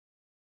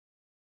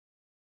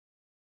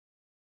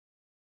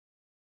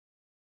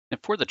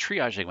for the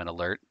triaging of an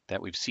alert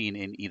that we've seen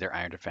in either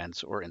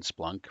IronDefense or in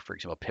Splunk, for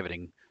example,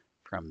 pivoting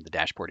from the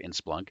dashboard in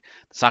Splunk,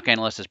 the SOC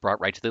analyst is brought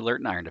right to the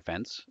alert in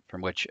IronDefense, from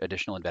which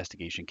additional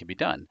investigation can be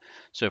done.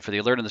 So for the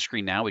alert on the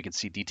screen now, we can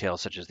see details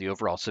such as the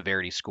overall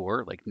severity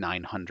score, like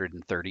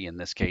 930 in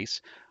this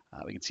case.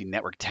 We can see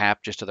network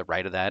tap just to the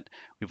right of that.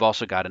 We've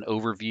also got an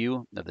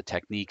overview of the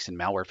techniques and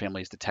malware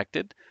families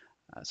detected.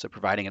 So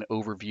providing an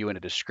overview and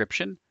a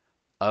description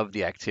of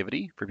the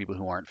activity for people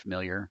who aren't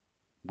familiar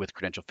with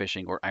credential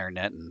phishing or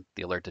IronNet and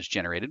the alert that's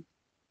generated.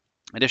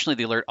 Additionally,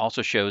 the alert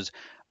also shows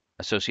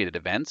associated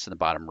events in the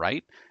bottom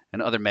right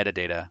and other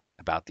metadata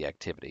about the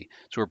activity.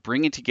 So we're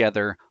bringing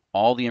together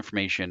all the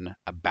information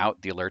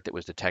about the alert that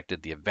was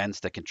detected, the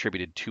events that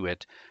contributed to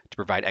it, to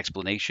provide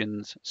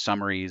explanations,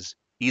 summaries,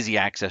 easy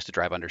access to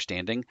drive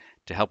understanding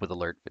to help with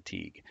alert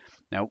fatigue.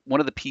 Now, one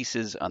of the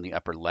pieces on the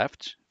upper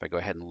left, if I go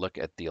ahead and look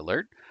at the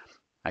alert,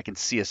 I can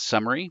see a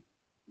summary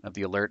of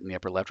the alert in the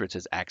upper left where it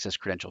says access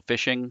credential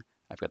phishing.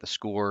 I've got the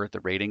score, the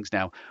ratings.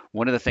 Now,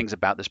 one of the things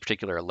about this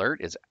particular alert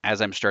is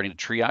as I'm starting to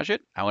triage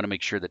it, I want to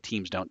make sure that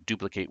teams don't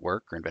duplicate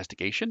work or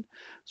investigation.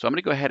 So I'm going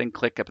to go ahead and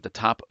click up at the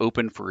top,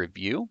 open for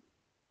review.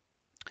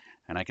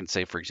 And I can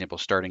say, for example,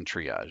 starting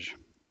triage.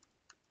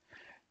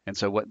 And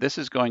so what this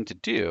is going to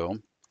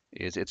do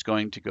is it's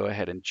going to go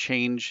ahead and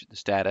change the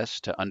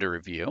status to under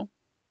review.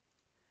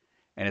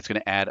 And it's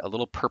going to add a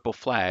little purple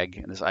flag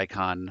in this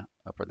icon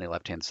up on the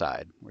left-hand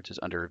side, where it says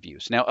under review.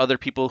 So now other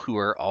people who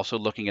are also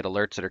looking at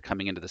alerts that are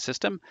coming into the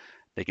system,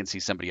 they can see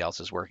somebody else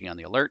is working on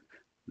the alert.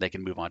 They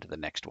can move on to the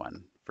next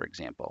one, for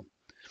example.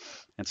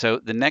 And so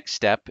the next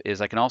step is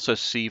I can also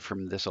see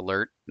from this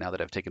alert, now that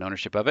I've taken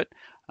ownership of it,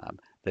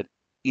 that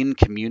in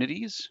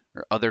communities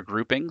or other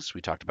groupings,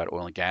 we talked about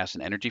oil and gas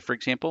and energy, for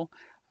example,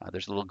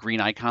 there's a little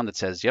green icon that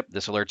says, yep,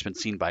 this alert's been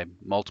seen by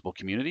multiple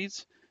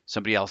communities.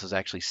 Somebody else has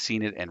actually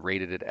seen it and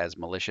rated it as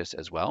malicious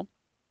as well.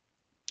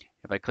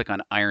 If I click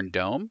on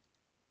IronDome,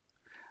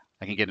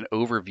 I can get an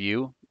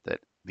overview that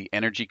the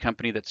energy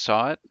company that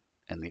saw it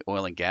and the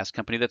oil and gas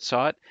company that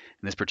saw it.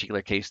 In this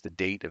particular case, the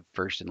date of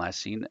first and last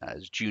seen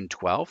is June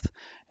 12th.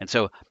 And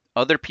so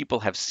other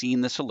people have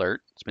seen this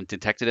alert. It's been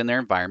detected in their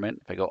environment.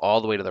 If I go all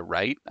the way to the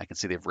right, I can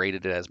see they've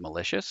rated it as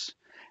malicious.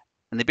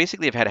 And they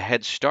basically have had a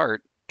head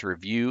start to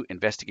review,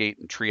 investigate,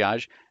 and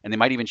triage. And they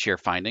might even share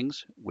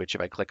findings, which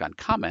if I click on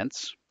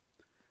comments,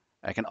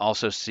 I can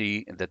also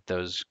see that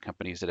those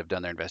companies that have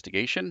done their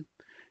investigation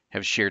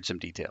have shared some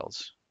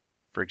details.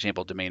 For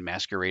example, domain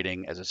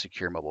masquerading as a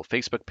secure mobile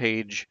Facebook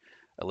page,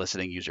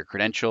 eliciting user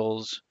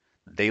credentials.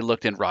 They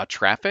looked in raw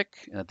traffic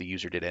and that the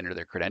user did enter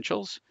their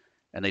credentials,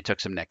 and they took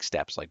some next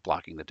steps like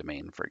blocking the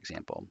domain, for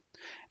example.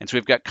 And so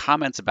we've got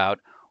comments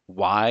about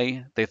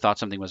why they thought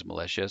something was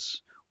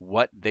malicious,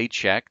 what they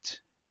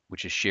checked,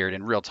 which is shared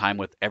in real time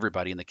with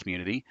everybody in the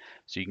community.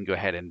 So you can go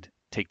ahead and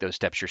take those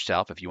steps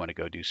yourself if you want to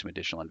go do some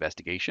additional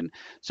investigation.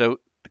 So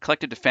the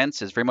collective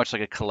defense is very much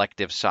like a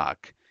collective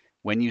SOC.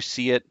 When you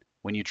see it,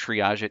 when you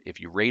triage it, if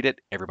you rate it,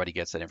 everybody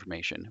gets that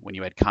information. When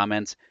you add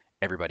comments,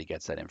 everybody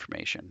gets that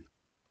information.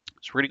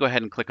 So we're going to go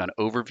ahead and click on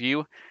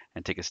Overview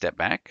and take a step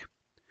back.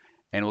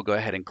 And we'll go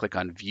ahead and click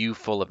on View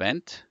Full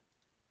Event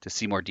to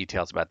see more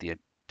details about the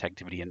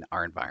activity in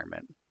our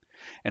environment.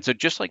 And so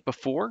just like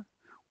before,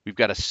 we've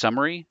got a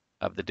summary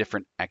of the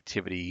different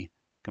activity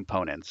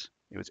components.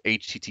 It was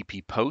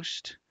HTTP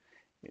post.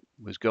 It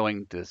was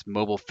going to this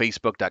mobile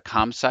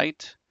facebook.com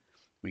site.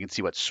 We can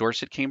see what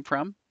source it came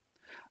from.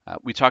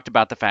 We talked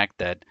about the fact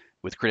that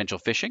with credential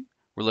phishing,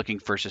 we're looking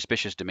for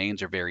suspicious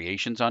domains or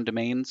variations on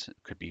domains. It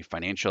could be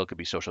financial, it could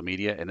be social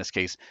media. In this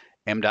case,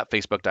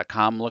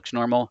 m.facebook.com looks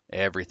normal.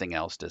 Everything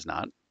else does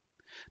not.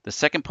 The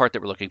second part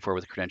that we're looking for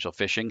with credential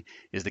phishing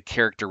is the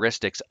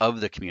characteristics of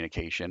the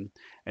communication.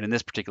 And in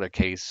this particular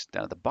case,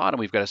 down at the bottom,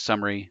 we've got a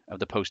summary of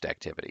the post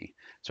activity.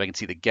 So I can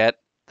see the get,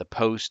 the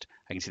post,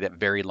 I can see that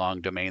very long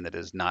domain that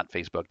is not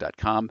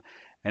facebook.com.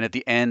 And at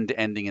the end,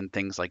 ending in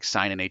things like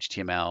sign in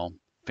HTML,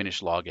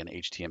 finish login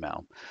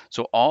HTML.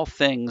 So all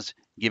things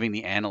giving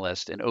the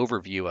analyst an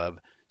overview of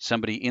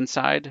somebody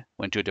inside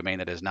went to a domain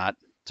that is not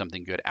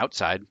something good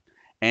outside.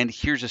 And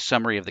here's a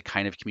summary of the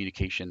kind of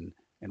communication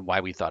and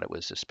why we thought it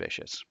was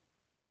suspicious.